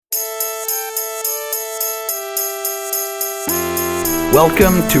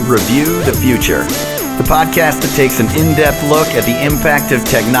Welcome to Review the Future, the podcast that takes an in-depth look at the impact of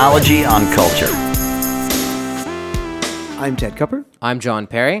technology on culture. I'm Ted Cupper. I'm John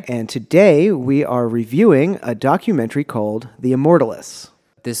Perry. And today we are reviewing a documentary called The Immortalists.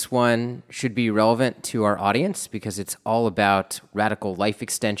 This one should be relevant to our audience because it's all about radical life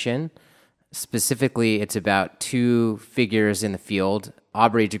extension. Specifically, it's about two figures in the field,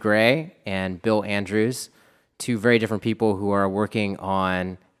 Aubrey de Grey and Bill Andrews, two very different people who are working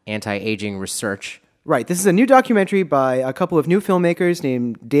on anti-aging research. Right. This is a new documentary by a couple of new filmmakers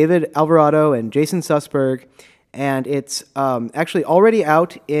named David Alvarado and Jason Sussberg. And it's actually already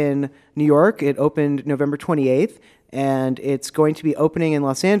out in New York. It opened November 28th. And it's going to be opening in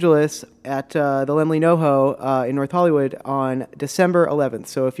Los Angeles at the Laemmle NoHo in North Hollywood on December 11th.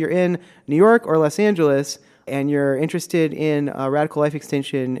 So if you're in New York or Los Angeles and you're interested in radical life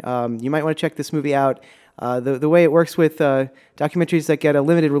extension, you might want to check this movie out. The way it works with documentaries that get a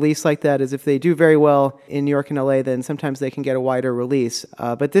limited release like that is if they do very well in New York and LA, then sometimes they can get a wider release.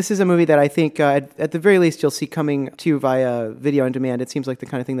 But this is a movie that I think, at the very least, you'll see coming to you via video on demand. It seems like the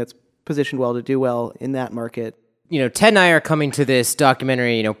kind of thing that's positioned well to do well in that market. You know, Ted and I are coming to this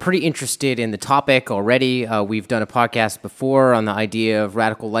documentary, pretty interested in the topic already. We've done a podcast before on the idea of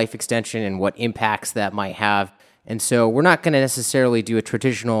radical life extension and what impacts that might have. And so we're not going to necessarily do a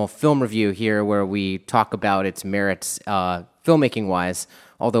traditional film review here where we talk about its merits filmmaking-wise,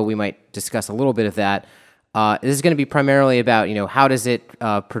 although we might discuss a little bit of that. This is going to be primarily about, how does it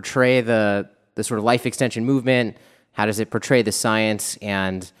portray the sort of life extension movement? How does it portray the science?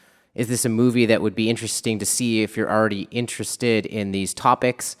 And is this a movie that would be interesting to see if you're already interested in these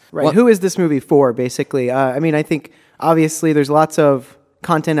topics? Right. Who is this movie for, basically? I think, obviously, there's lots of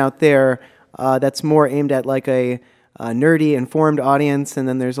content out there that's more aimed at like a nerdy, informed audience, and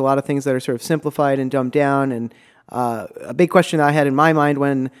then there's a lot of things that are sort of simplified and dumbed down. And a big question I had in my mind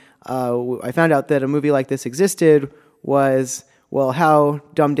when I found out that a movie like this existed was, well, how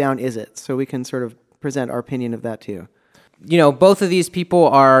dumbed down is it? So we can sort of present our opinion of that to you. Both of these people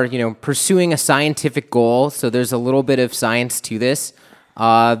are, pursuing a scientific goal, so there's a little bit of science to this.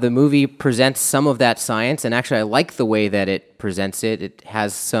 The movie presents some of that science, and actually I like the way that it presents it. It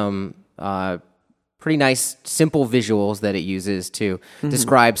has some pretty nice, simple visuals that it uses to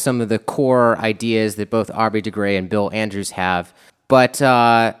describe some of the core ideas that both Aubrey de Grey and Bill Andrews have. But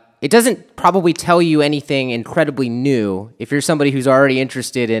it doesn't probably tell you anything incredibly new. If you're somebody who's already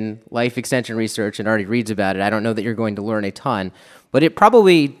interested in life extension research and already reads about it, I don't know that you're going to learn a ton. But it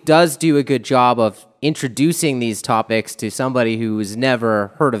probably does do a good job of introducing these topics to somebody who's never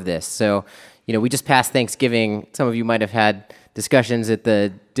heard of this. So, we just passed Thanksgiving. Some of you might have had discussions at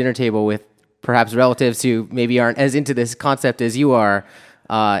the dinner table with perhaps relatives who maybe aren't as into this concept as you are.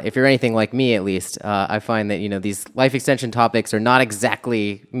 If you're anything like me, at least, I find that, these life extension topics are not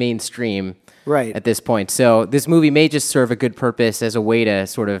exactly mainstream at this point. So this movie may just serve a good purpose as a way to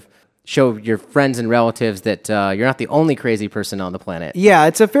sort of show your friends and relatives that you're not the only crazy person on the planet. Yeah,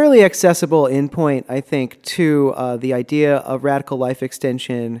 it's a fairly accessible endpoint, I think, to the idea of radical life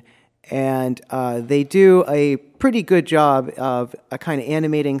extension. And they do a pretty good job of kind of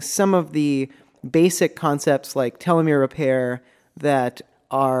animating some of the basic concepts like telomere repair that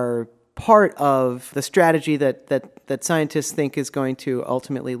are part of the strategy that scientists think is going to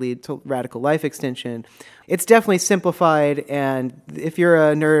ultimately lead to radical life extension. It's definitely simplified, and if you're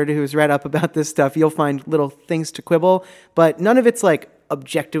a nerd who's read up about this stuff, you'll find little things to quibble, but none of it's like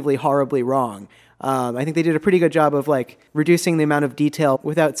objectively horribly wrong. I think they did a pretty good job of like reducing the amount of detail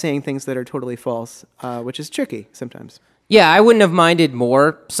without saying things that are totally false, which is tricky sometimes. Yeah, I wouldn't have minded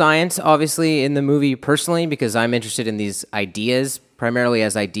more science, obviously, in the movie personally, because I'm interested in these ideas, primarily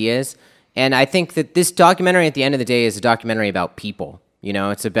as ideas. And I think that this documentary, at the end of the day, is a documentary about people.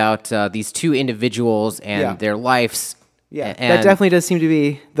 It's about these two individuals and their lives. Yeah, that definitely does seem to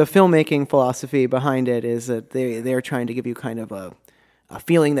be the filmmaking philosophy behind it, is that they're trying to give you kind of a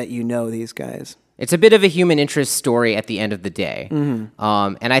feeling that you know these guys. It's a bit of a human interest story at the end of the day.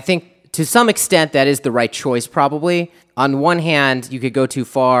 And I think to some extent that is the right choice probably. On one hand, you could go too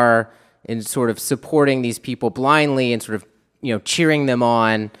far in sort of supporting these people blindly and sort of, cheering them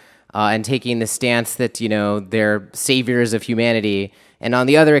on and taking the stance that, they're saviors of humanity. And on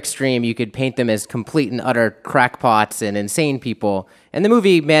the other extreme, you could paint them as complete and utter crackpots and insane people. And the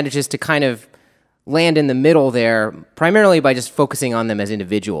movie manages to kind of land in the middle there, primarily by just focusing on them as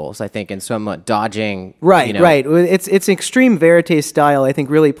individuals, I think, and somewhat dodging. Right. It's extreme verite style, I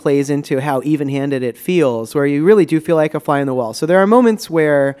think, really plays into how even-handed it feels, where you really do feel like a fly on the wall. So there are moments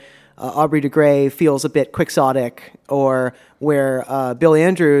where Aubrey de Grey feels a bit quixotic, or where Bill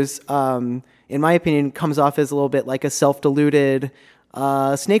Andrews, in my opinion, comes off as a little bit like a self-deluded,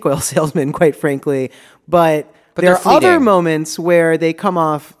 snake oil salesman, quite frankly. But there they're are other fleeting. moments where they come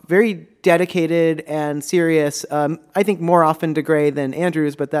off very dedicated and serious. I think more often to Gray than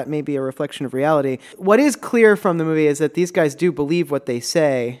Andrews, but that may be a reflection of reality. What is clear from the movie is that these guys do believe what they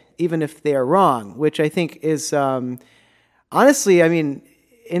say, even if they are wrong, which I think is, honestly, I mean,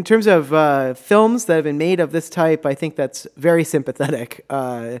 in terms of films that have been made of this type, I think that's very sympathetic.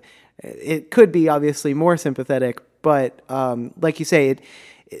 It could be obviously more sympathetic, but like you say,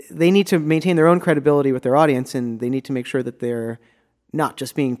 they need to maintain their own credibility with their audience, and they need to make sure that they're not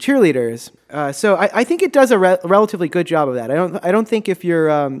just being cheerleaders. So I think it does a relatively good job of that. I don't think if you're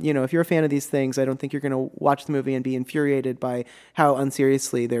if you're a fan of these things, I don't think you're going to watch the movie and be infuriated by how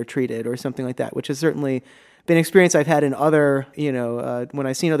unseriously they're treated or something like that, which has certainly been an experience I've had in other when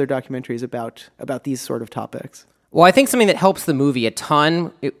I've seen other documentaries about these sort of topics. Well, I think something that helps the movie a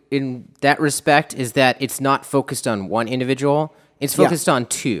ton in that respect is that it's not focused on one individual. It's focused on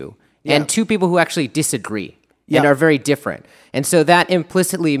two, and two people who actually disagree and are very different. And so that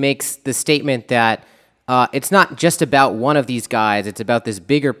implicitly makes the statement that it's not just about one of these guys, it's about this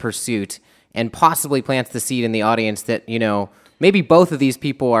bigger pursuit, and possibly plants the seed in the audience that, maybe both of these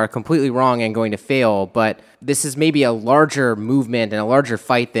people are completely wrong and going to fail, but this is maybe a larger movement and a larger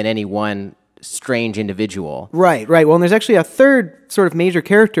fight than any one strange individual. Right. Well, and there's actually a third sort of major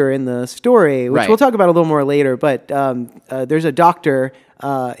character in the story, which we'll talk about a little more later, but there's a doctor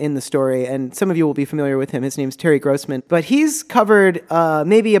in the story, and some of you will be familiar with him. His name's Terry Grossman, but he's covered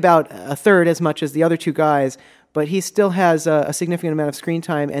maybe about a third as much as the other two guys, but he still has a significant amount of screen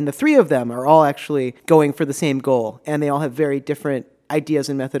time, and the three of them are all actually going for the same goal, and they all have very different ideas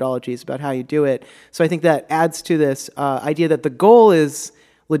and methodologies about how you do it. So I think that adds to this idea that the goal is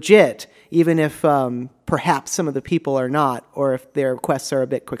legit, even if perhaps some of the people are not, or if their quests are a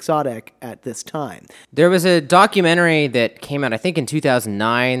bit quixotic at this time. There was a documentary that came out, I think, in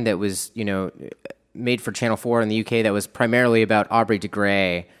 2009 that was, made for Channel 4 in the UK that was primarily about Aubrey de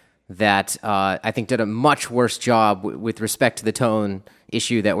Grey that I think did a much worse job with respect to the tone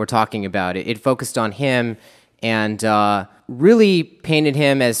issue that we're talking about. It focused on him and really painted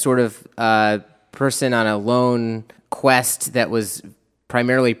him as sort of a person on a lone quest that was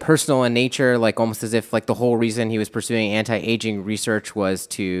primarily personal in nature, like almost as if like the whole reason he was pursuing anti-aging research was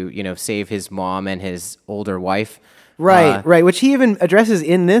to, save his mom and his older wife. Right, which he even addresses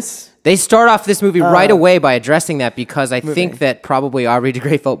in this. They start off this movie right away by addressing that because I think that probably Aubrey de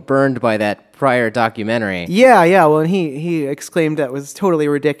Grey felt burned by that prior documentary. Yeah. Well, and he exclaimed that was totally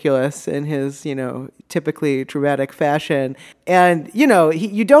ridiculous in his, typically dramatic fashion. And,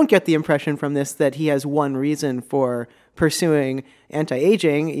 you don't get the impression from this that he has one reason for pursuing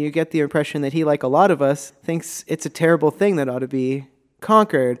anti-aging. You get the impression that he, like a lot of us, thinks it's a terrible thing that ought to be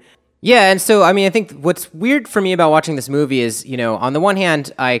conquered. Yeah, and so, I think what's weird for me about watching this movie is, on the one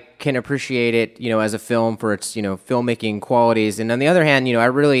hand, I can appreciate it, as a film for its, filmmaking qualities, and on the other hand, I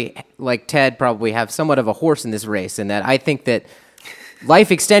really, like Ted, probably have somewhat of a horse in this race, in that I think that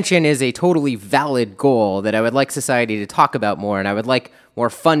life extension is a totally valid goal that I would like society to talk about more, and I would like more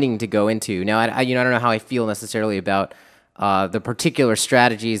funding to go into. Now, I don't know how I feel necessarily about the particular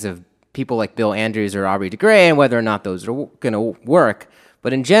strategies of people like Bill Andrews or Aubrey de Grey and whether or not those are going to work.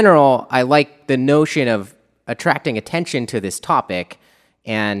 But in general, I like the notion of attracting attention to this topic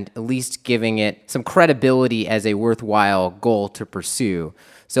and at least giving it some credibility as a worthwhile goal to pursue.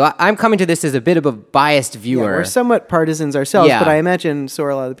 So I'm coming to this as a bit of a biased viewer. Yeah, we're somewhat partisans ourselves, but I imagine so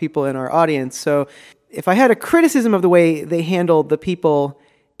are a lot of the people in our audience. So if I had a criticism of the way they handled the people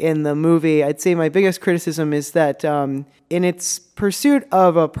in the movie, I'd say my biggest criticism is that in its pursuit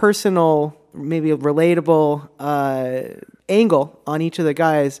of a personal, maybe a relatable angle on each of the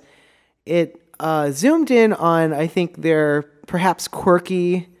guys, it zoomed in on, I think, their perhaps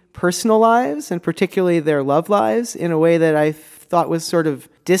quirky personal lives, and particularly their love lives, in a way that I thought was sort of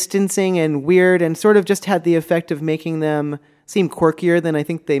distancing and weird, and sort of just had the effect of making them seem quirkier than I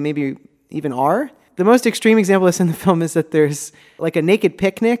think they maybe even are. The most extreme example of this in the film is that there's like a naked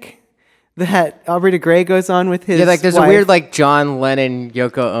picnic that Aubrey de Grey goes on with his there's wife. a weird like John Lennon,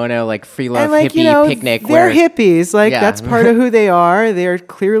 Yoko Ono, like free love and, hippie picnic. They're hippies. That's part of who they are. They're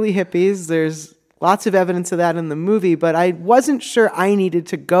clearly hippies. There's lots of evidence of that in the movie, but I wasn't sure I needed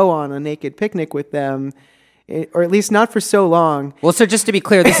to go on a naked picnic with them, or at least not for so long. Well, so just to be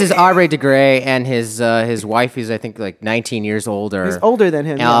clear, this is Aubrey de Grey and his wife, who's I think like 19 years older. He's older than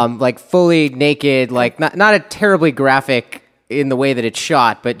him. Like fully naked, like not a terribly graphic in the way that it's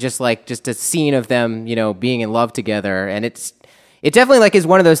shot, but just a scene of them, being in love together, and it definitely like is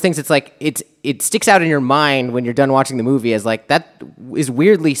one of those things. It's like it sticks out in your mind when you're done watching the movie as like that is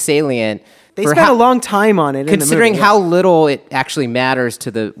weirdly salient. They spent a long time on it, considering in the movie, how little it actually matters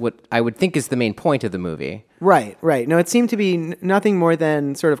to what I would think is the main point of the movie. Right. No, it seemed to be nothing more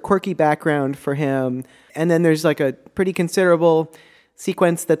than sort of quirky background for him, and then there's like a pretty considerable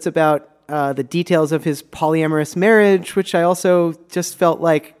sequence that's about the details of his polyamorous marriage, which I also just felt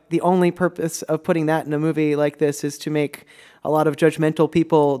like the only purpose of putting that in a movie like this is to make a lot of judgmental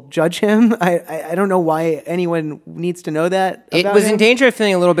people judge him. I don't know why anyone needs to know that. It was in danger of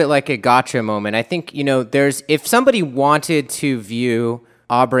feeling a little bit like a gotcha moment. I think, there's if somebody wanted to view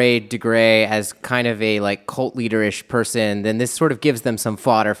Aubrey de Grey as kind of a like cult leader-ish person, then this sort of gives them some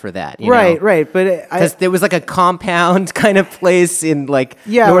fodder for that. Right. But because there was like a compound kind of place in like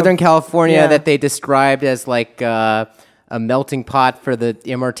Northern California that they described as like a melting pot for the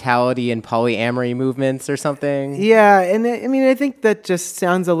immortality and polyamory movements or something. Yeah, and I think that just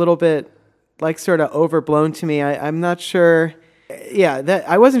sounds a little bit like sort of overblown to me. I'm not sure. Yeah, that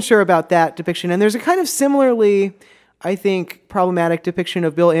I wasn't sure about that depiction. And there's a kind of similarly, I think, problematic depiction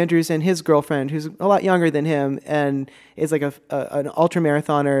of Bill Andrews and his girlfriend, who's a lot younger than him and is like an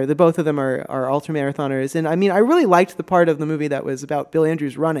ultramarathoner. The both of them are ultramarathoners. And I really liked the part of the movie that was about Bill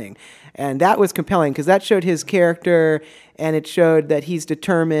Andrews running. And that was compelling because that showed his character and it showed that he's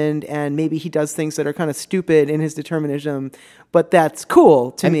determined and maybe he does things that are kind of stupid in his determinism. But that's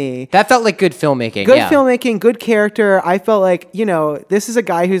cool to me. That felt like good filmmaking. Good filmmaking, good character. I felt like, this is a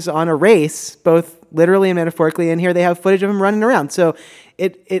guy who's on a race, both literally and metaphorically, and here they have footage of him running around. So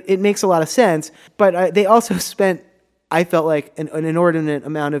it makes a lot of sense. But they also spent, I felt like, an inordinate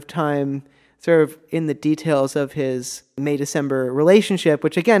amount of time sort of in the details of his May-December relationship,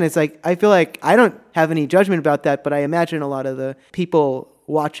 which again is like, I feel like I don't have any judgment about that, but I imagine a lot of the people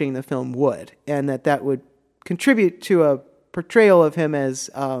watching the film would, and that would contribute to a portrayal of him as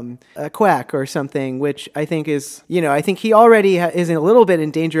a quack or something, which I think is, I think he already is a little bit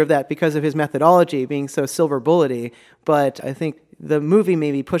in danger of that because of his methodology being so silver bullety, but I think the movie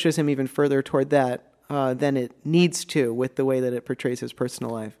maybe pushes him even further toward that than it needs to with the way that it portrays his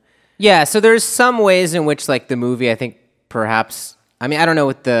personal life. Yeah, so there's some ways in which, like, the movie, I think, perhaps... I don't know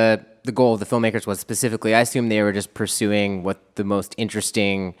what the goal of the filmmakers was specifically. I assume they were just pursuing what the most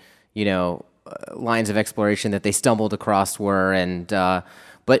interesting, lines of exploration that they stumbled across were, and...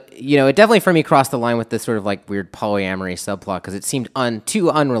 but, it definitely, for me, crossed the line with this sort of, like, weird polyamory subplot, because it seemed too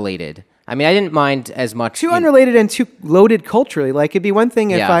unrelated. I didn't mind as much... Too unrelated and too loaded culturally. Like, it'd be one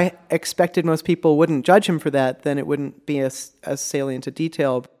thing if I expected most people wouldn't judge him for that, then it wouldn't be as salient a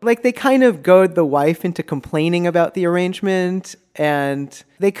detail. Like, they kind of goad the wife into complaining about the arrangement, and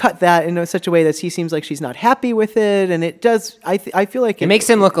they cut that in such a way that he seems like she's not happy with it, and it does... I feel like... It makes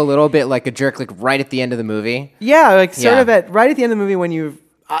him look a little bit like a jerk, like, right at the end of the movie. Yeah, like, sort of right at the end of the movie when you've...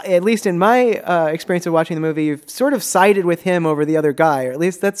 at least in my experience of watching the movie, you've sort of sided with him over the other guy, or at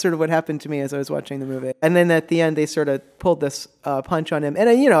least that's sort of what happened to me as I was watching the movie. And then at the end, they sort of pulled this punch on him. And,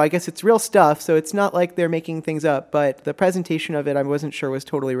 I guess it's real stuff, so it's not like they're making things up, but the presentation of it, I wasn't sure was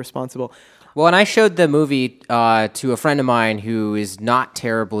totally responsible. Well, and I showed the movie to a friend of mine who is not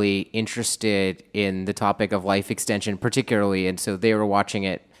terribly interested in the topic of life extension particularly, and so they were watching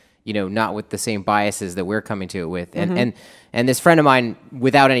it, not with the same biases that we're coming to it with. And this friend of mine,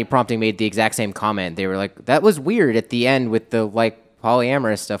 without any prompting, made the exact same comment. They were like, that was weird at the end with the, like,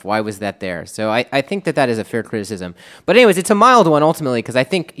 polyamorous stuff. Why was that there? So I think that is a fair criticism. But anyways, it's a mild one, ultimately, because I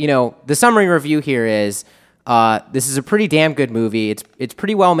think, the summary review here is, this is a pretty damn good movie. It's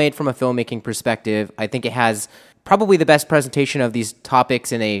pretty well made from a filmmaking perspective. I think it has probably the best presentation of these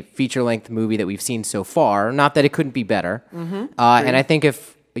topics in a feature-length movie that we've seen so far. Not that it couldn't be better. And I think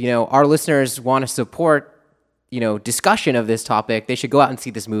if, our listeners want to support discussion of this topic, they should go out and see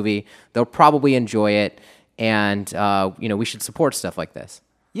this movie. They'll probably enjoy it, and we should support stuff like this.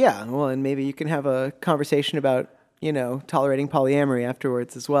 Yeah, well, and maybe you can have a conversation about tolerating polyamory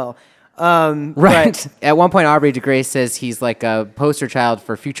afterwards as well. Right. But at one point, Aubrey de Grey says he's like a poster child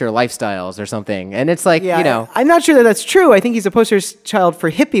for future lifestyles or something, and it's like I'm not sure that that's true. I think he's a poster child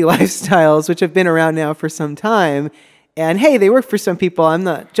for hippie lifestyles, which have been around now for some time. And hey, they work for some people. I'm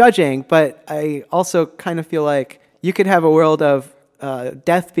not judging, but I also kind of feel like you could have a world of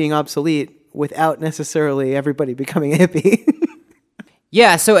death being obsolete without necessarily everybody becoming a hippie.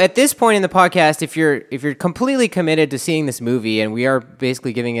 Yeah, so at this point in the podcast, if you're completely committed to seeing this movie, and we are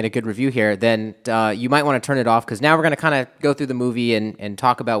basically giving it a good review here, then you might want to turn it off, because now we're going to kind of go through the movie and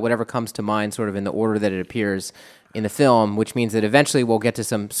talk about whatever comes to mind sort of in the order that it appears. in the film, which means that eventually we'll get to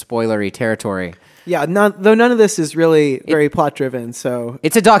some spoilery territory. Yeah, though none of this is really very plot driven, so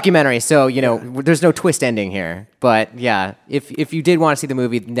it's a documentary, so there's no twist ending here. But yeah, if you did want to see the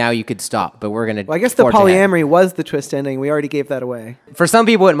movie, now you could stop. But we're gonna. Well, I guess the polyamory was the twist ending. We already gave that away. For some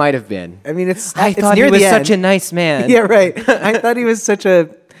people, it might have been. I mean, I it's thought near he was the end. such a nice man. Yeah, right. I thought he was such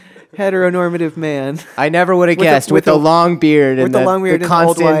a heteronormative man. I never would have guessed with the long beard and the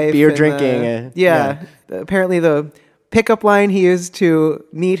constant old wife beer and drinking. Apparently the pickup line he used to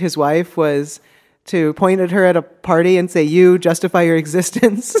meet his wife was to point at her at a party and say, "You justify your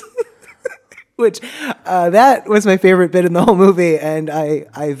existence." Which, that was my favorite bit in the whole movie, and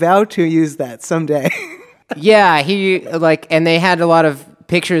I vow to use that someday. Yeah, and they had a lot of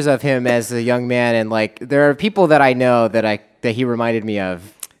pictures of him as a young man, and there are people that I know that he reminded me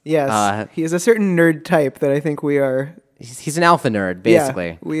of. Yes, he is a certain nerd type that I think we are. He's an alpha nerd,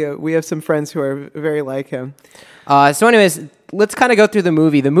 basically. Yeah, we have some friends who are very like him. So anyways, let's kind of go through the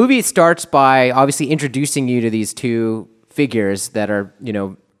movie. The movie starts by obviously introducing you to these two figures that are,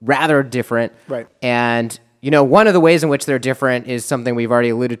 rather different. Right. And, one of the ways in which they're different is something we've already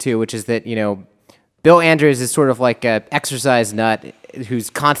alluded to, which is that, Bill Andrews is sort of like an exercise nut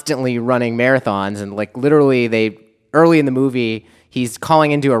who's constantly running marathons. And literally early in the movie, he's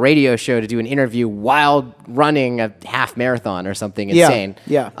calling into a radio show to do an interview while running a half marathon or something insane.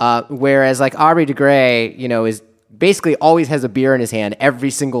 Yeah. Whereas Aubrey de Grey, is basically always has a beer in his hand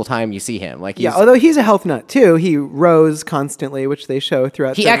every single time you see him. Although he's a health nut too. He rows constantly, which they show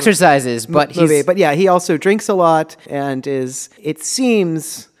throughout the exercises, but movie. But yeah, he also drinks a lot and it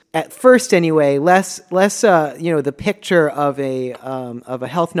seems, at first anyway, less the picture of a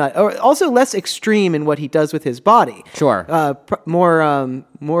health nut, or also less extreme in what he does with his body. Sure.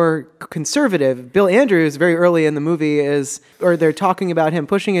 More conservative. Bill Andrews, very early in the movie, they're talking about him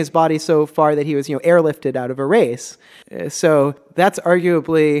pushing his body so far that he was airlifted out of a race. So that's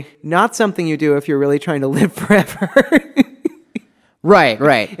arguably not something you do if you're really trying to live forever.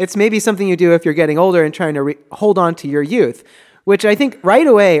 Right. It's maybe something you do if you're getting older and trying to hold on to your youth. Which I think right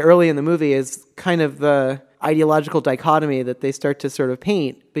away, early in the movie, is kind of the ideological dichotomy that they start to sort of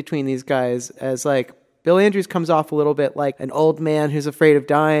paint between these guys as Bill Andrews comes off a little bit like an old man who's afraid of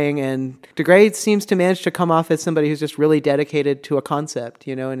dying, and de Grey seems to manage to come off as somebody who's just really dedicated to a concept,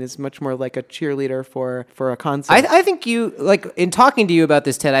 and is much more like a cheerleader for a concept. I think you, in talking to you about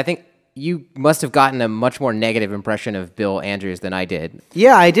this, Ted, I think you must have gotten a much more negative impression of Bill Andrews than I did.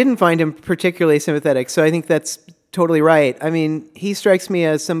 Yeah, I didn't find him particularly sympathetic, so I think that's totally right. I mean, he strikes me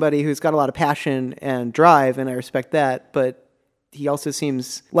as somebody who's got a lot of passion and drive, and I respect that, but he also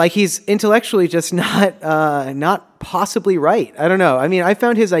seems like he's intellectually just not possibly right. I don't know. I mean, I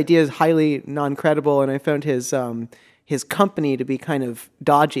found his ideas highly non-credible, and I found his company to be kind of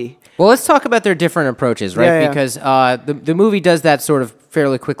dodgy. Well, let's talk about their different approaches, right? Yeah. Because the movie does that sort of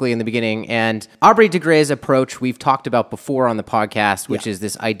fairly quickly in the beginning, and Aubrey de Grey's approach we've talked about before on the podcast, which is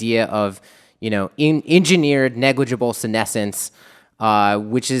this idea of engineered negligible senescence,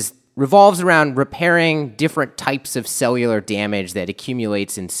 which revolves around repairing different types of cellular damage that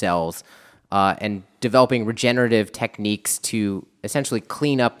accumulates in cells, and developing regenerative techniques to essentially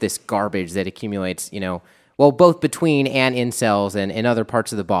clean up this garbage that accumulates, both between and in cells and in other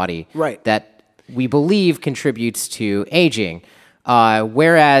parts of the body. Right. That we believe contributes to aging.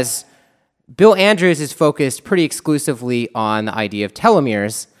 Whereas Bill Andrews is focused pretty exclusively on the idea of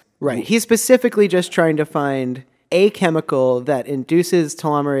telomeres. Right. He's specifically just trying to find a chemical that induces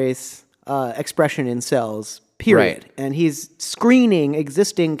telomerase expression in cells, period. Right. And he's screening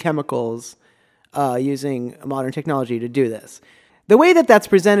existing chemicals using modern technology to do this. The way that that's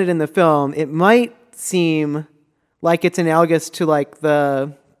presented in the film, it might seem like it's analogous to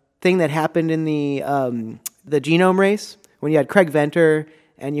the thing that happened in the genome race, when you had Craig Venter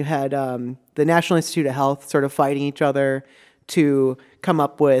and you had the National Institute of Health sort of fighting each other to come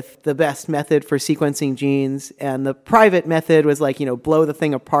up with the best method for sequencing genes, and the private method was blow the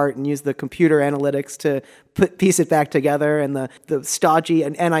thing apart and use the computer analytics to piece it back together, and the stodgy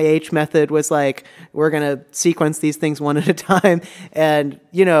and NIH method was we're going to sequence these things one at a time. And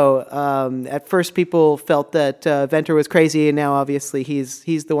at first people felt that Venter was crazy, and now obviously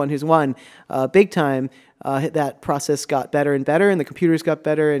he's the one who's won big time. That process got better and better, and the computers got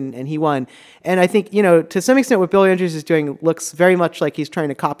better, and he won. And I think, to some extent, what Bill Andrews is doing looks very much like he's trying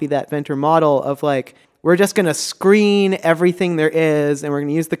to copy that Venter model of we're just going to screen everything there is, and we're going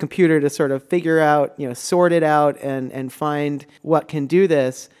to use the computer to sort of figure out, sort it out and find what can do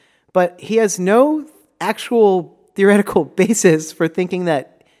this. But he has no actual theoretical basis for thinking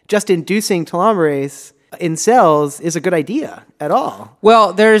that just inducing telomerase in cells is a good idea at all.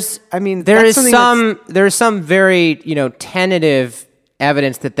 Well, there's that's something there's some very, tentative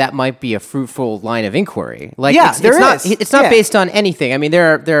evidence that might be a fruitful line of inquiry. Like, Yeah, there is. It's not Yeah. based on anything. I mean,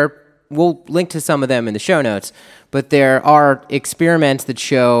 we'll link to some of them in the show notes, but there are experiments that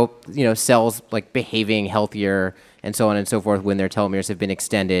show, cells like behaving healthier and so on and so forth when their telomeres have been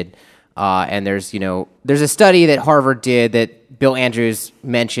extended. And there's a study that Harvard did that Bill Andrews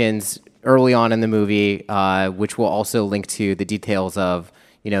mentions early on in the movie, which we'll also link to the details of,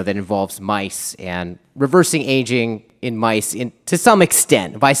 that involves mice and reversing aging in mice to some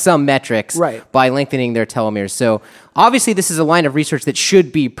extent, by some metrics, Right. by lengthening their telomeres. So obviously this is a line of research that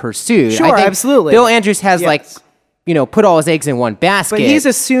should be pursued. Sure, I think absolutely. Bill Andrews has Yes. put all his eggs in one basket. But he's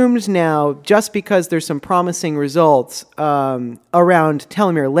assumed now, just because there's some promising results around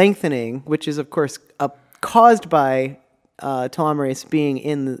telomere lengthening, which is, of course, caused by telomerase being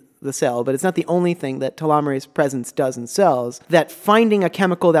in the cell, but it's not the only thing that telomerase presence does in cells, that finding a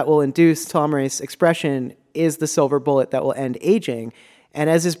chemical that will induce telomerase expression is the silver bullet that will end aging. And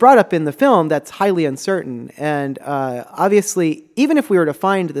as is brought up in the film, that's highly uncertain. And obviously, even if we were to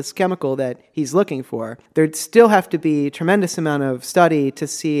find this chemical that he's looking for, there'd still have to be a tremendous amount of study to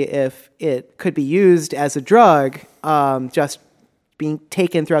see if it could be used as a drug, just being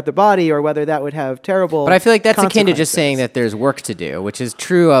taken throughout the body, or whether that would have terrible But I feel like that's akin to just consequences. saying that there's work to do, which is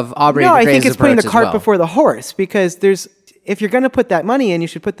true of Aubrey No, de I Grey's think it's putting the approach cart as well. before the horse, because if you're going to put that money in, you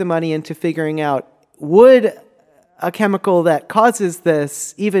should put the money into figuring out, would a chemical that causes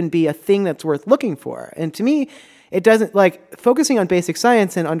this even be a thing that's worth looking for? And to me, it doesn't, focusing on basic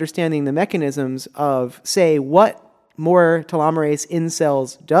science and understanding the mechanisms of, say, what more telomerase in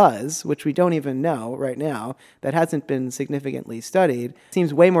cells does, which we don't even know right now, that hasn't been significantly studied,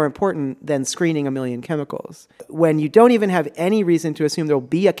 seems way more important than screening a million chemicals. When you don't even have any reason to assume there'll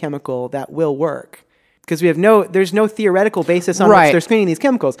be a chemical that will work, because there's no theoretical basis on Right. which they're screening these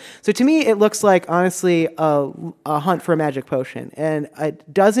chemicals. So to me, it looks like, honestly, a hunt for a magic potion. And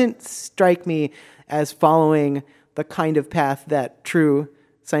it doesn't strike me as following the kind of path that true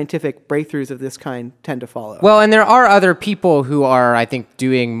scientific breakthroughs of this kind tend to follow. Well, and there are other people who are, I think,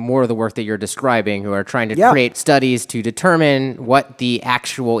 doing more of the work that you're describing, who are trying to create studies to determine what the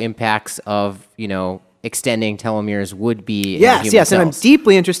actual impacts of, extending telomeres would be in human Yes, and I'm cells.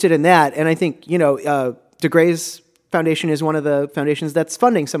 deeply interested in that. And I think, de Grey's Foundation is one of the foundations that's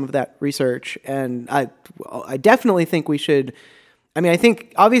funding some of that research. And I definitely think we should, I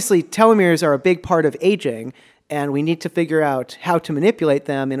think obviously telomeres are a big part of aging, and we need to figure out how to manipulate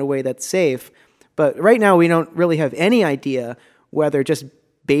them in a way that's safe. But right now we don't really have any idea whether just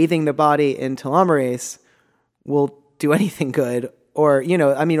bathing the body in telomerase will do anything good. Or,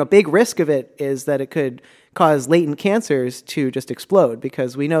 a big risk of it is that it could cause latent cancers to just explode,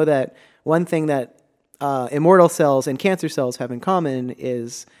 because we know that one thing that immortal cells and cancer cells have in common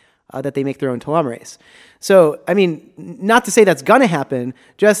is that they make their own telomerase. So, not to say that's going to happen,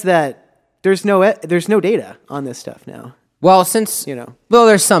 just that there's no data on this stuff now. Well,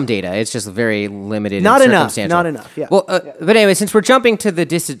 there's some data. It's just very limited. Not and enough. circumstantial. Not enough. Yeah. Well, but anyway, since we're jumping to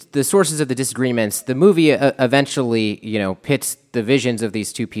the sources of the disagreements, the movie eventually, pits the visions of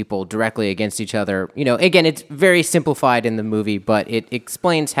these two people directly against each other. Again, it's very simplified in the movie, but it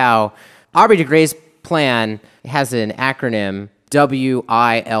explains how Aubrey de Grey's plan has an acronym,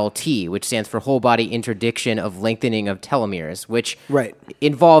 WILT, which stands for whole body interdiction of lengthening of telomeres, which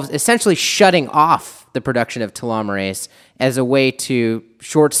involves essentially shutting off the production of telomerase as a way to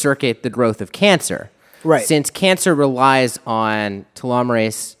short circuit the growth of cancer. Right. Since cancer relies on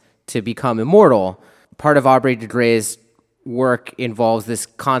telomerase to become immortal, part of Aubrey de Grey's work involves this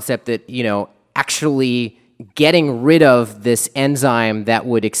concept that, actually getting rid of this enzyme that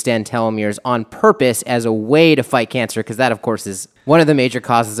would extend telomeres on purpose as a way to fight cancer, because that, of course, is one of the major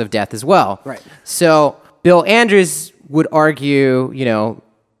causes of death as well. Right. So Bill Andrews would argue,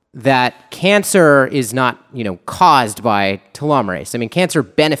 that cancer is not, caused by telomerase. Cancer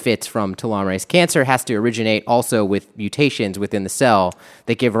benefits from telomerase. Cancer has to originate also with mutations within the cell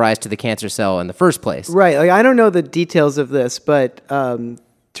that give rise to the cancer cell in the first place. Right. I don't know the details of this, but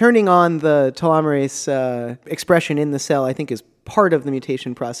turning on the telomerase expression in the cell, I think, is part of the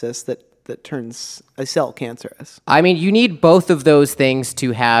mutation process that turns a cell cancerous. You need both of those things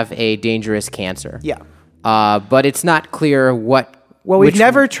to have a dangerous cancer. Yeah. But it's not clear what... Well, we've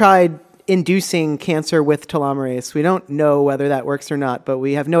never tried inducing cancer with telomerase. We don't know whether that works or not, but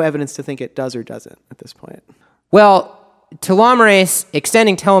we have no evidence to think it does or doesn't at this point. Well, telomerase,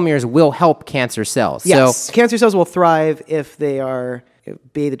 extending telomeres will help cancer cells. Yes, So, cancer cells will thrive if they are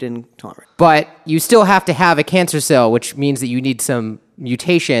bathed in telomerase. but you still have to have a cancer cell, which means that you need some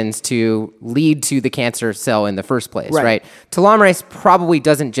mutations to lead to the cancer cell in the first place, Right. right? Telomerase probably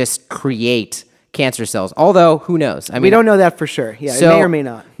doesn't just create cancer cells, although who knows? I mean, We don't know that for sure. Yeah, it may or may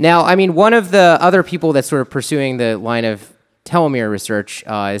not. Now, I mean, one of the other people that's sort of pursuing the line of telomere research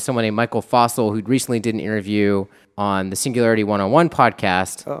is someone named Michael Fossil, who recently did an interview on the Singularity 101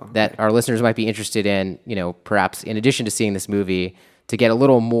 podcast that our listeners might be interested in, perhaps in addition to seeing this movie, to get a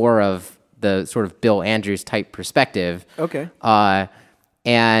little more of the sort of Bill Andrews type perspective. Okay.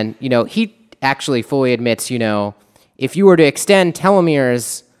 And, he actually fully admits, if you were to extend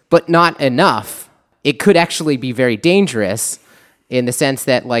telomeres, but not enough, it could actually be very dangerous in the sense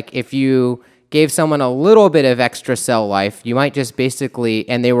that, like, if you gave someone a little bit of extra cell life, you might just basically,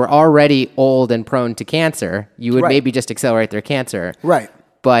 and they were already old and prone to cancer, you would Right. maybe just accelerate their cancer. Right.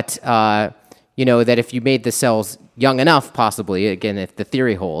 But, that if you made the cells young enough, possibly, again, if the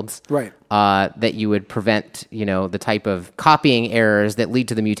theory holds, Right. that you would prevent, the type of copying errors that lead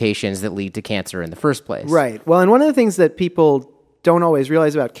to the mutations that lead to cancer in the first place. Right. Well, and one of the things that people don't always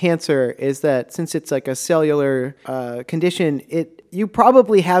realize about cancer is that since it's like a cellular condition, you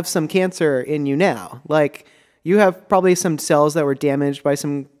probably have some cancer in you now. Like, you have probably some cells that were damaged by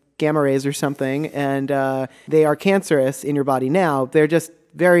some gamma rays or something, and they are cancerous in your body now. They're just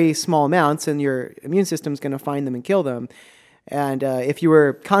very small amounts, and your immune system's going to find them and kill them. And if you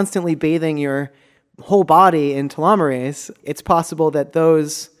were constantly bathing your whole body in telomerase, it's possible that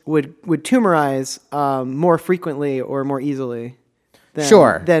those would tumorize more frequently or more easily.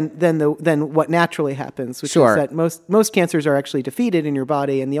 Than what naturally happens, which is that most cancers are actually defeated in your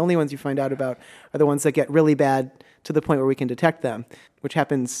body, and the only ones you find out about are the ones that get really bad to the point where we can detect them, which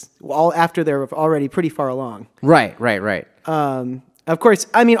happens all after they're already pretty far along. Right. Of course,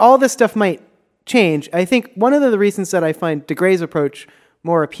 I mean, all this stuff might change. I think one of the reasons that I find DeGray's approach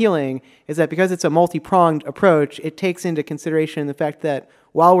more appealing is that because it's a multi-pronged approach, it takes into consideration the fact that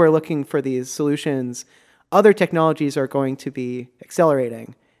while we're looking for these solutions, other technologies are going to be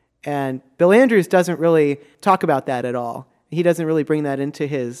accelerating. And Bill Andrews doesn't really talk about that at all. He doesn't really bring that into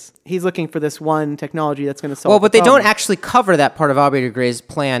he's looking for this one technology that's going to solve but the they problem. don't actually cover that part of Aubrey de Grey's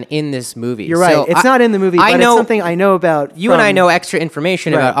plan in this movie. You're right. So It's not in the movie, but it's something I know about. You and I know extra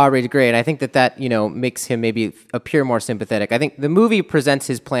information Right. about Aubrey de Grey, and I think that makes him maybe appear more sympathetic. I think the movie presents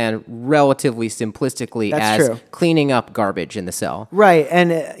his plan relatively simplistically That's as true. cleaning up garbage in the cell. Right,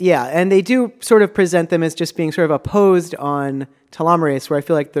 and and they do sort of present them as just being sort of opposed on telomerase, where I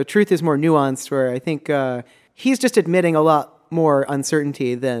feel like the truth is more nuanced, where I think he's just admitting a lot more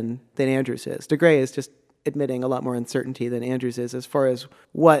uncertainty than Andrews is. DeGray is just admitting a lot more uncertainty than Andrews is as far as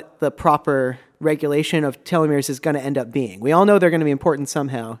what the proper regulation of telomeres is going to end up being. We all know they're going to be important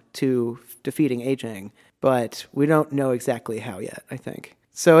somehow to defeating aging, but we don't know exactly how yet, I think.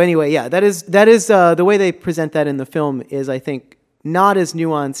 So anyway, yeah, that is the way they present that in the film is, I think, not as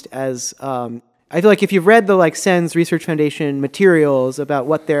nuanced as I feel like if you've read the SENS Research Foundation materials about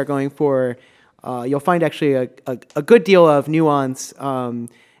what they're going for, you'll find actually a good deal of nuance, and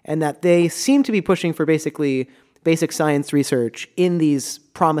that they seem to be pushing for basically basic science research in these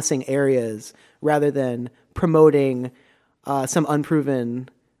promising areas rather than promoting some unproven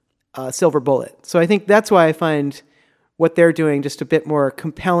silver bullet. So I think that's why I find what they're doing just a bit more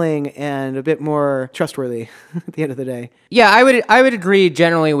compelling and a bit more trustworthy at the end of the day. Yeah, I would agree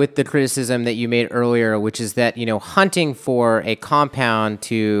generally with the criticism that you made earlier, which is that, hunting for a compound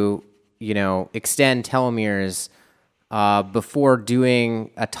to, extend telomeres before doing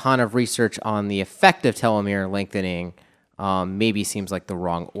a ton of research on the effect of telomere lengthening maybe seems like the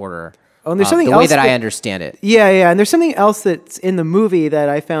wrong order. Oh, and there's something the else way that I understand it. Yeah, and there's something else that's in the movie that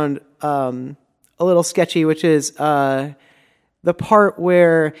I found a little sketchy, which is the part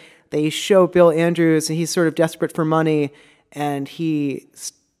where they show Bill Andrews and he's sort of desperate for money, and he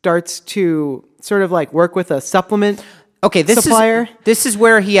starts to sort of work with a supplement. Okay, supplier. This is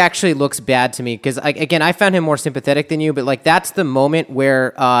where he actually looks bad to me because I found him more sympathetic than you, but that's the moment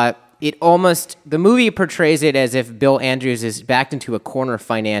where the movie portrays it as if Bill Andrews is backed into a corner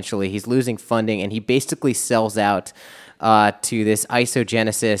financially. He's losing funding, and he basically sells out to this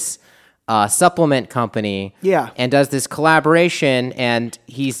Isogenesis supplement company. Yeah. And does this collaboration, and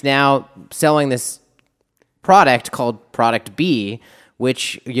he's now selling this product called Product B,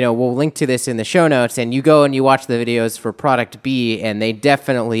 which, we'll link to this in the show notes, and you go and you watch the videos for Product B, and they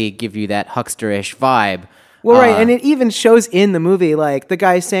definitely give you that hucksterish vibe. Well, right, and it even shows in the movie, like, the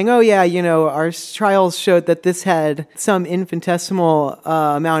guy saying, oh, yeah, our trials showed that this had some infinitesimal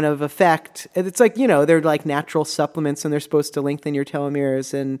amount of effect. It's like, they're like natural supplements, and they're supposed to lengthen your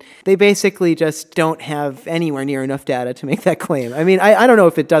telomeres, and they basically just don't have anywhere near enough data to make that claim. I mean, I don't know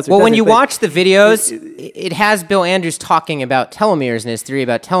if it does or Well, doesn't, when you watch the videos, it has Bill Andrews talking about telomeres and his theory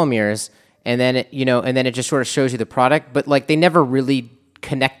about telomeres, and then it just sort of shows you the product, but, like, they never really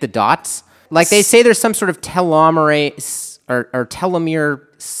connect the dots. Like, they say there's some sort of telomerase or telomere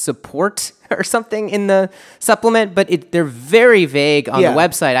support or something in the supplement, but they're very vague on the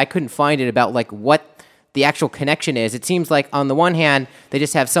website. I couldn't find it about, like, what the actual connection is. It seems like, on the one hand, they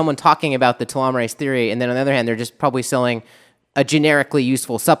just have someone talking about the telomerase theory, and then on the other hand, they're just probably selling a generically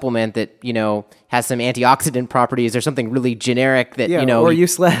useful supplement that, has some antioxidant properties or something really generic that, or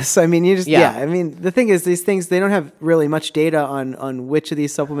useless. I mean, I mean, the thing is, these things, they don't have really much data on which of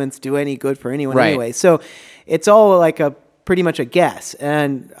these supplements do any good for anyone anyway. So it's all like pretty much a guess.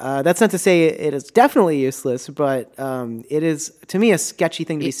 And that's not to say it is definitely useless, but it is, to me, a sketchy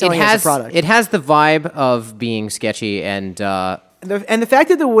thing to be selling as a product. It has the vibe of being sketchy, and the fact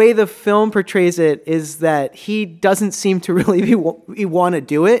that the way the film portrays it is that he doesn't seem to really want to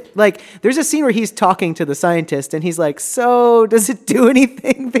do it. Like, there's a scene where he's talking to the scientist, and he's like, so does it do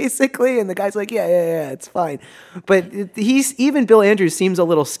anything, basically? And the guy's like, yeah, it's fine. But even Bill Andrews seems a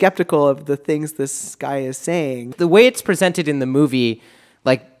little skeptical of the things this guy is saying. The way it's presented in the movie,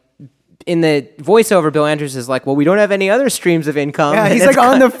 like, in the voiceover, Bill Andrews is like, well, we don't have any other streams of income. Yeah, he's like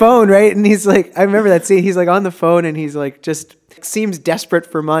on the phone, right? And he's like, I remember that scene. He's like on the phone, and he's like just seems desperate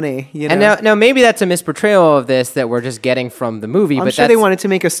for money. And now maybe that's a misportrayal of this that we're just getting from the movie. I'm sure they wanted to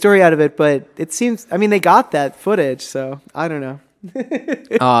make a story out of it, but it seems, I mean, they got that footage, so I don't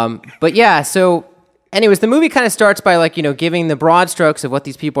know. But yeah, so anyways, the movie kind of starts by, like, giving the broad strokes of what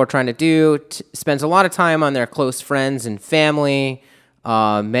these people are trying to do. Spends a lot of time on their close friends and family.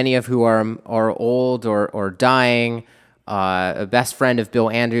 Many of who are old or dying. A best friend of Bill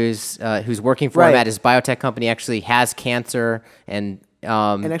Andrews, who's working for him at his biotech company, actually has cancer and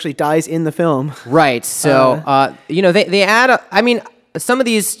actually dies in the film. Right. So they add. I mean, some of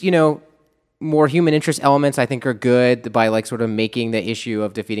these more human interest elements I think are good by, like, sort of making the issue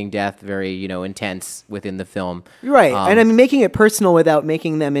of defeating death very intense within the film. Right. And I mean, making it personal without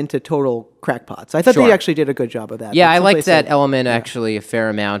making them into total crackpots. I thought they actually did a good job of that. Yeah, I liked that element actually a fair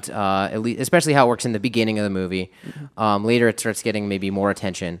amount, at least, especially how it works in the beginning of the movie. Mm-hmm. Later, it starts getting maybe more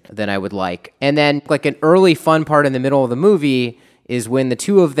attention than I would like. And then, like, an early fun part in the middle of the movie is when the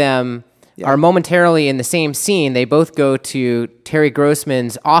two of them are momentarily in the same scene. They both go to Terry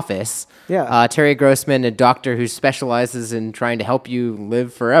Grossman's office. Yeah. Terry Grossman, a doctor who specializes in trying to help you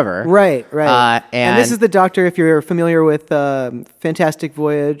live forever. Right. And this is the doctor, if you're familiar with Fantastic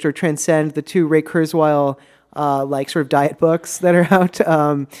Voyage or Transcend, the two Ray Kurzweil like sort of diet books that are out.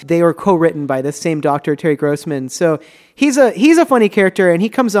 They were co-written by the same doctor, Terry Grossman. So he's a funny character, and he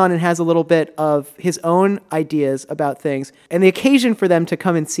comes on and has a little bit of his own ideas about things. And the occasion for them to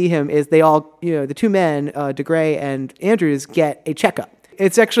come and see him is they all, the two men, DeGray and Andrews, get a checkup.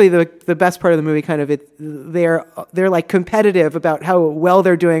 It's actually the best part of the movie. Kind of they're like competitive about how well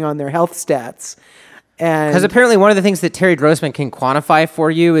they're doing on their health stats. Because apparently one of the things that Terry Grossman can quantify for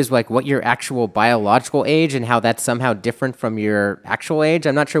you is, like, what your actual biological age and how that's somehow different from your actual age.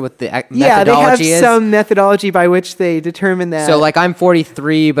 I'm not sure what the methodology is. They have some methodology by which they determine that. So, like, I'm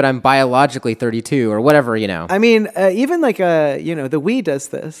 43, but I'm biologically 32 or whatever, I mean, even like, the Wii does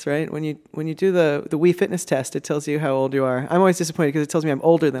this, right? When you do the Wii fitness test, it tells you how old you are. I'm always disappointed because it tells me I'm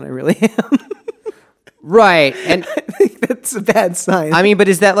older than I really am. Right, and I think that's a bad sign. I mean, but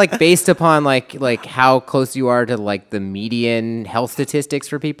is that, like, based upon like how close you are to, like, the median health statistics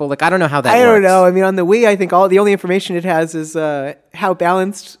for people? Like, I don't know how that works. I don't know. I mean, on the Wii, I think the only information it has is how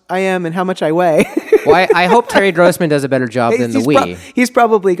balanced I am and how much I weigh. Well, I hope Terry Grossman does a better job than the Wii. He's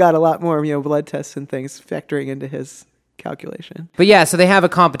probably got a lot more, blood tests and things factoring into his calculation. But yeah, so they have a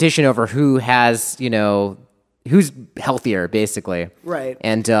competition over who has, who's healthier, basically. Right.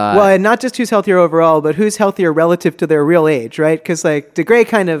 And and not just who's healthier overall, but who's healthier relative to their real age, right? Because, like, DeGray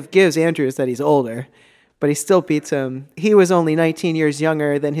kind of gives Andrews that he's older, but he still beats him. He was only 19 years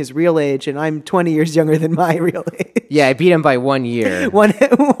younger than his real age, and I'm 20 years younger than my real age. Yeah, I beat him by 1 year. one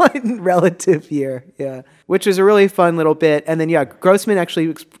relative year, yeah. Which was a really fun little bit. And then, Grossman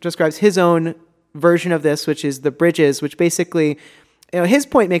actually describes his own version of this, which is the bridges, which basically, his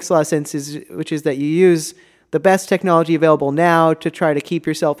point makes a lot of sense, which is that you use the best technology available now to try to keep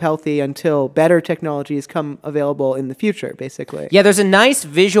yourself healthy until better technologies come available in the future, basically. Yeah, there's a nice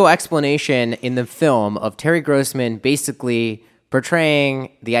visual explanation in the film of Terry Grossman basically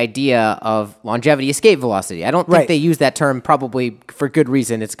portraying the idea of longevity escape velocity. I don't think they use that term, probably for good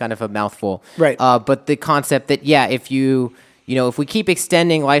reason. It's kind of a mouthful. Right. But the concept that, if if we keep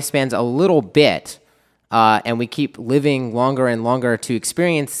extending lifespans a little bit, and we keep living longer and longer to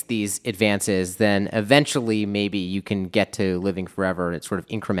experience these advances, then eventually maybe you can get to living forever. It's sort of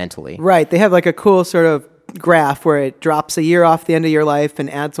incrementally. Right. They have like a cool sort of graph where it drops a year off the end of your life and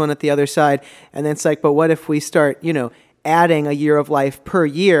adds one at the other side. And then it's like, but what if we start, adding a year of life per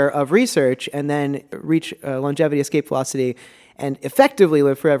year of research and then reach longevity escape velocity and effectively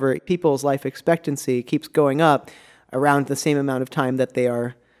live forever? People's life expectancy keeps going up around the same amount of time that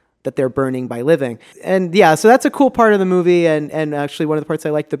they're burning by living. And so that's a cool part of the movie and actually one of the parts I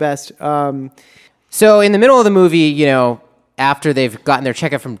like the best. So in the middle of the movie, after they've gotten their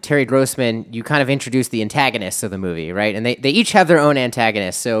checkup from Terry Grossman, you kind of introduce the antagonists of the movie, right? And they each have their own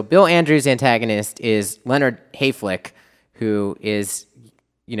antagonists. So Bill Andrews' antagonist is Leonard Hayflick, who is,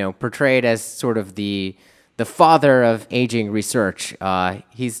 portrayed as sort of the father of aging research.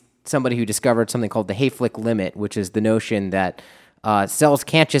 He's somebody who discovered something called the Hayflick limit, which is the notion that cells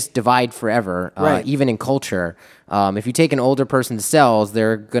can't just divide forever, right. Even in culture. If you take an older person's cells,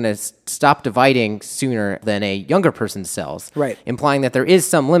 they're going to stop dividing sooner than a younger person's cells, right. Implying that there is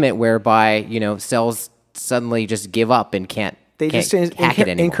some limit whereby, cells suddenly just give up and can't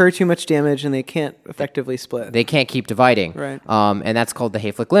incur too much damage and they can't effectively split. They can't keep dividing. Right. And that's called the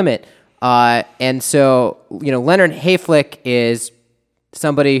Hayflick limit. And so, Leonard Hayflick is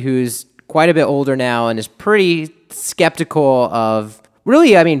somebody who's quite a bit older now and is pretty skeptical of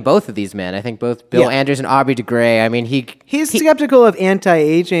really, both of these men. I think both Bill Andrews and Aubrey de Grey. He's skeptical of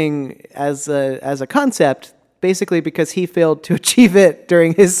anti-aging as a concept, basically because he failed to achieve it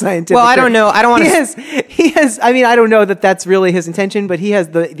during his scientific. Well, I don't know. I don't want to. He has. I don't know that that's really his intention, but he has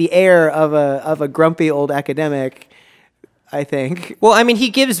the air of a grumpy old academic, I think. Well, he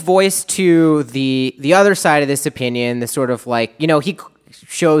gives voice to the other side of this opinion. The sort of he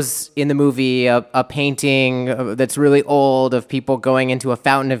shows in the movie a painting that's really old of people going into a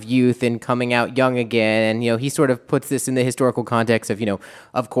fountain of youth and coming out young again. And, he sort of puts this in the historical context of,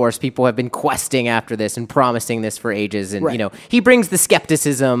 of course, people have been questing after this and promising this for ages. And, right. He brings the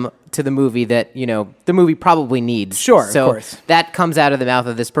skepticism to the movie that, the movie probably needs. Sure, so of course. That comes out of the mouth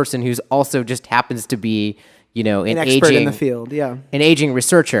of this person who's also just happens to be, an expert in the field, an aging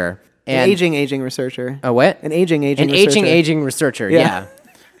researcher. An aging researcher. A what? An aging researcher. Aging researcher, yeah.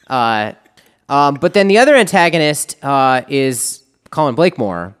 But then the other antagonist is Colin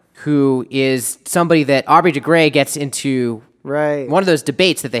Blakemore, who is somebody that Aubrey de Grey gets into right. one of those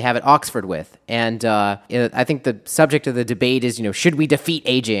debates that they have at Oxford with. And I think the subject of the debate is, should we defeat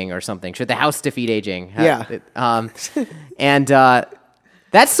aging or something? Should the House defeat aging? And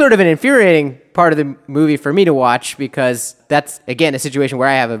that's sort of an infuriating part of the movie for me to watch because that's, again, a situation where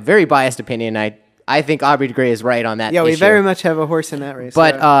I have a very biased opinion. I think Aubrey de Grey is right on that issue. We very much have a horse in that race.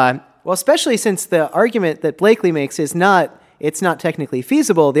 But well, especially since the argument that Blakely makes is it's not technically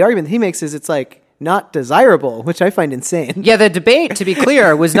feasible. The argument that he makes is it's not desirable, which I find insane. Yeah, the debate, to be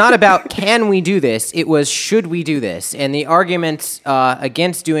clear, was not about can we do this. It was should we do this. And the arguments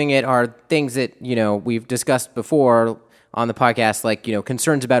against doing it are things that we've discussed before on the podcast, like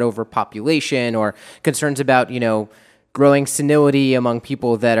concerns about overpopulation or concerns about growing senility among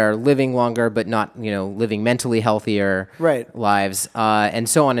people that are living longer but not, living mentally healthier lives, and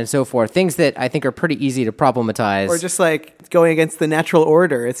so on and so forth. Things that I think are pretty easy to problematize. Or just going against the natural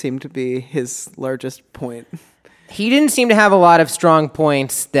order, it seemed to be his largest point. He didn't seem to have a lot of strong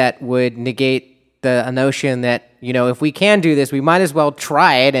points that would negate the notion that, if we can do this, we might as well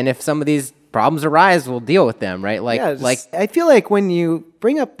try it, and if some of these problems arise, we'll deal with them, right? I feel like when you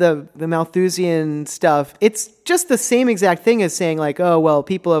bring up the Malthusian stuff, it's just the same exact thing as saying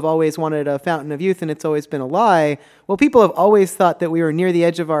people have always wanted a fountain of youth and it's always been a lie. Well, people have always thought that we were near the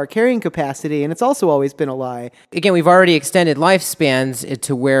edge of our carrying capacity and it's also always been a lie. Again, we've already extended lifespans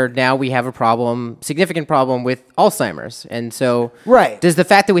to where now we have a significant problem with Alzheimer's. And so does the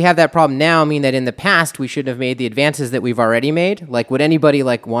fact that we have that problem now mean that in the past we shouldn't have made the advances that we've already made? Would anybody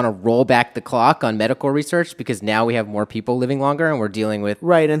want to roll back the clock on medical research because now we have more people living longer and we're dealing with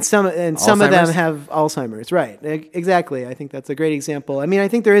and some of them have Alzheimer's. Right. Exactly. I think that's a great example. I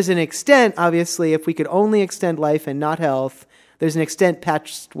think there is an extent, obviously, if we could only extend life and not health, there's an extent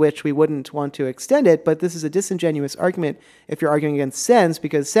past which we wouldn't want to extend it, but this is a disingenuous argument if you're arguing against SENS,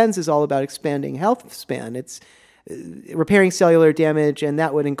 because SENS is all about expanding health span. It's repairing cellular damage, and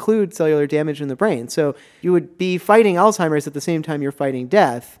that would include cellular damage in the brain. So you would be fighting Alzheimer's at the same time you're fighting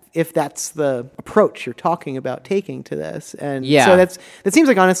death, if that's the approach you're talking about taking to this. And so that seems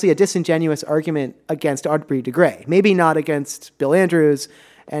like, honestly, a disingenuous argument against Aubrey de Grey. Maybe not against Bill Andrews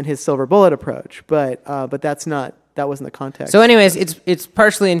and his silver bullet approach, but that wasn't the context. So anyways, it's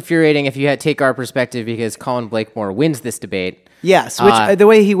partially infuriating if you take our perspective, because Colin Blakemore wins this debate. Yes, which the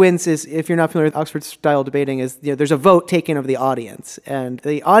way he wins is, if you're not familiar with Oxford-style debating, is there's a vote taken of the audience, and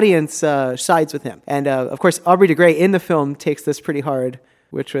the audience sides with him. And of course, Aubrey de Grey in the film takes this pretty hard,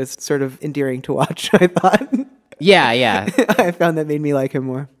 which was sort of endearing to watch, I thought. Yeah. I found that made me like him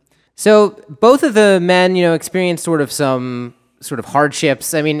more. So both of the men, experience some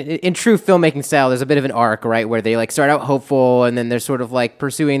hardships. I mean, in true filmmaking style, there's a bit of an arc, right, where they start out hopeful, and then they're sort of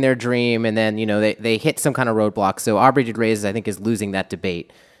pursuing their dream, and then they hit some kind of roadblock. So Aubrey de Grey, I think, is losing that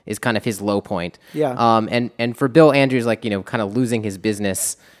debate, is kind of his low point. Yeah. And for Bill Andrews, kind of losing his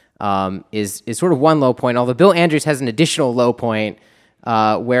business is sort of one low point. Although Bill Andrews has an additional low point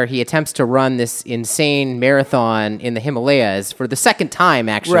where he attempts to run this insane marathon in the Himalayas for the second time,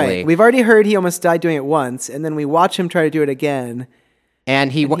 actually. Right. We've already heard he almost died doing it once, and then we watch him try to do it again.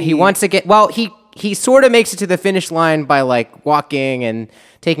 And he wants to get... Well, he sort of makes it to the finish line by, walking and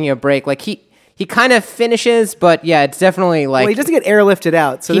taking a break. He kind of finishes, but yeah, it's definitely Well, he doesn't get airlifted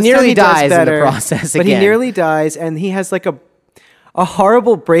out, so he nearly dies in the process again. But he nearly dies, and he has a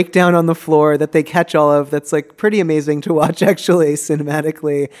horrible breakdown on the floor that they catch all of. That's pretty amazing to watch, actually,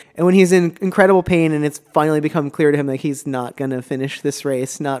 cinematically. And when he's in incredible pain and it's finally become clear to him that he's not going to finish this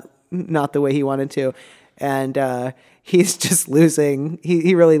race, not the way he wanted to, and he's just losing.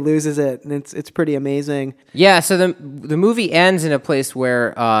 He really loses it, and it's pretty amazing. Yeah. So the movie ends in a place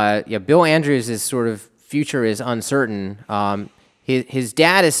where Bill Andrews' sort of future is uncertain. His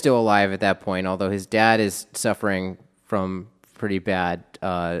dad is still alive at that point, although his dad is suffering from pretty bad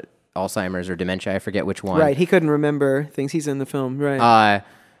Alzheimer's or dementia. I forget which one. Right, he couldn't remember things. He's in the film, right.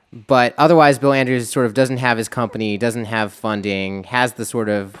 But otherwise, Bill Andrews sort of doesn't have his company, doesn't have funding, has the sort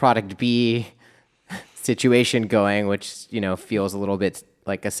of Product B situation going, which, feels a little bit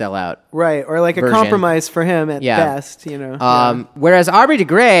like a sellout. Right, or like version. A compromise for him at best, Whereas Aubrey de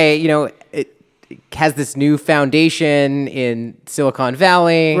Grey, it has this new foundation in Silicon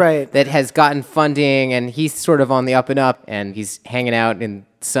Valley that has gotten funding, and he's sort of on the up and up, and he's hanging out in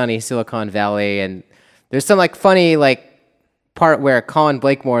sunny Silicon Valley. And there's some funny part where Colin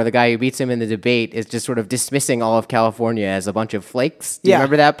Blakemore, the guy who beats him in the debate, is just sort of dismissing all of California as a bunch of flakes. Do you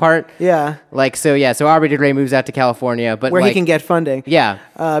remember that part? Yeah. So Aubrey de Grey moves out to California, but where he can get funding. Yeah.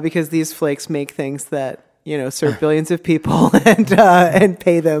 Because these flakes make things that serve billions of people and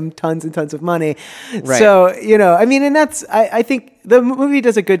pay them tons and tons of money. Right. So, and that's, I think the movie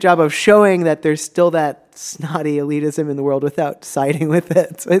does a good job of showing that there's still that snotty elitism in the world without siding with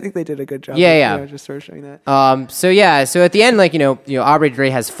it. So I think they did a good job of just sort of showing that. So at the end, Aubrey de Grey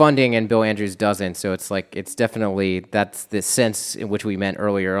has funding and Bill Andrews doesn't. So it's definitely, that's the sense in which we meant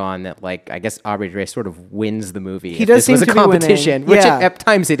earlier on that I guess Aubrey de Grey sort of wins the movie. He does seem to be winning. This was a competition, which at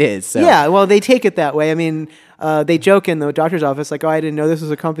times it is. So. Yeah, well, they take it that way. I mean, they joke in the doctor's office, I didn't know this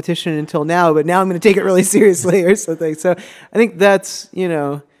was a competition until now, but now I'm going to take it really seriously or something. So I think that's,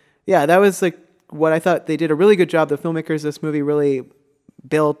 that was what I thought. They did a really good job. The filmmakers of this movie really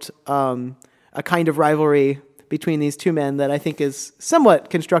built a kind of rivalry between these two men that I think is somewhat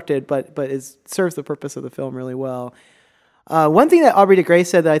constructed, but serves the purpose of the film really well. One thing that Aubrey de Grey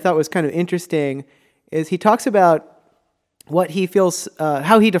said that I thought was kind of interesting is he talks about what he feels,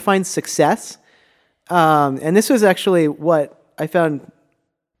 how he defines success. And this was actually what I found,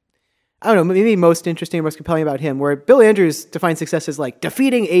 maybe most interesting, most compelling about him, where Bill Andrews defines success as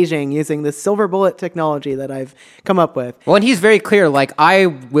defeating aging using the silver bullet technology that I've come up with. Well, and he's very clear, I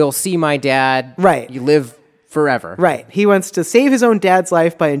will see my dad. Right. You live forever. Right. He wants to save his own dad's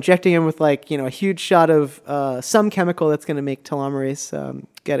life by injecting him with a huge shot of some chemical that's going to make telomerase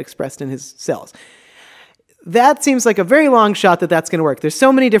get expressed in his cells. That seems like a very long shot that's going to work. There's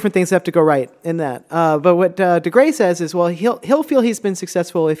so many different things that have to go right in that. But what de Grey says is, well, he'll feel he's been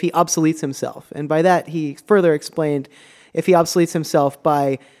successful if he obsoletes himself. And by that, he further explained if he obsoletes himself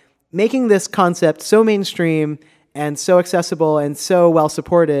by making this concept so mainstream and so accessible and so well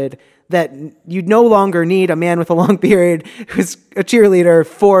supported that you no longer need a man with a long beard who's a cheerleader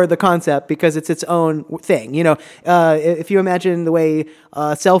for the concept because it's its own thing. If you imagine the way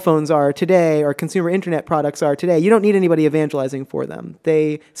cell phones are today or consumer internet products are today, you don't need anybody evangelizing for them.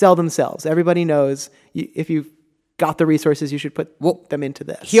 They sell themselves. Everybody knows if you've got the resources, you should put them into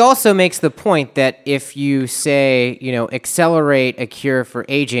this. He also makes the point that if you say, accelerate a cure for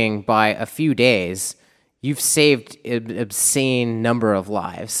aging by a few days, you've saved an obscene number of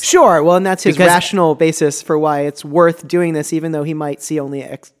lives. Sure. Well, and that's his Because- rational basis for why it's worth doing this, even though he might see only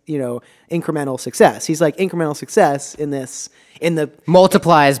incremental success. He's like, incremental success in the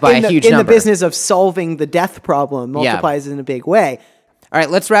Multiplies by a huge in number. the business of solving the death problem, multiplies in a big way. All right,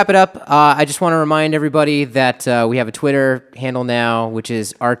 let's wrap it up. I just want to remind everybody that we have a Twitter handle now, which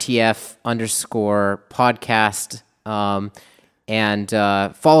is RTF_podcast. And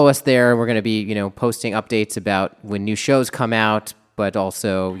follow us there. We're going to be, posting updates about when new shows come out, but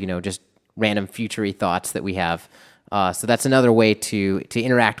also, just random future-y thoughts that we have. So that's another way to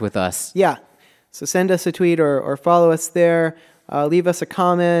interact with us. Yeah. So send us a tweet or follow us there. Leave us a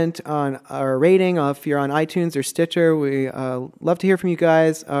comment on our rating if you're on iTunes or Stitcher. We love to hear from you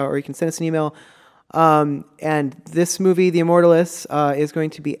guys, or you can send us an email. And this movie, The Immortalists, is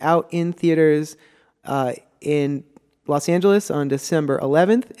going to be out in theaters in Los Angeles on December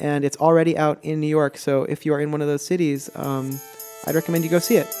 11th, and it's already out in New York. So if you are in one of those cities, I'd recommend you go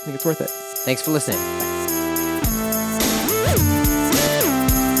see it. I think it's worth it. Thanks for listening.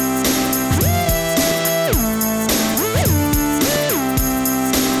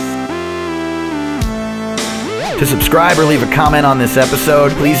 To subscribe or leave a comment on this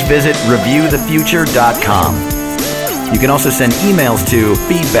episode, please visit reviewthefuture.com. You can also send emails to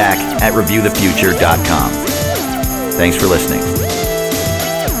feedback@reviewthefuture.com. Thanks for listening.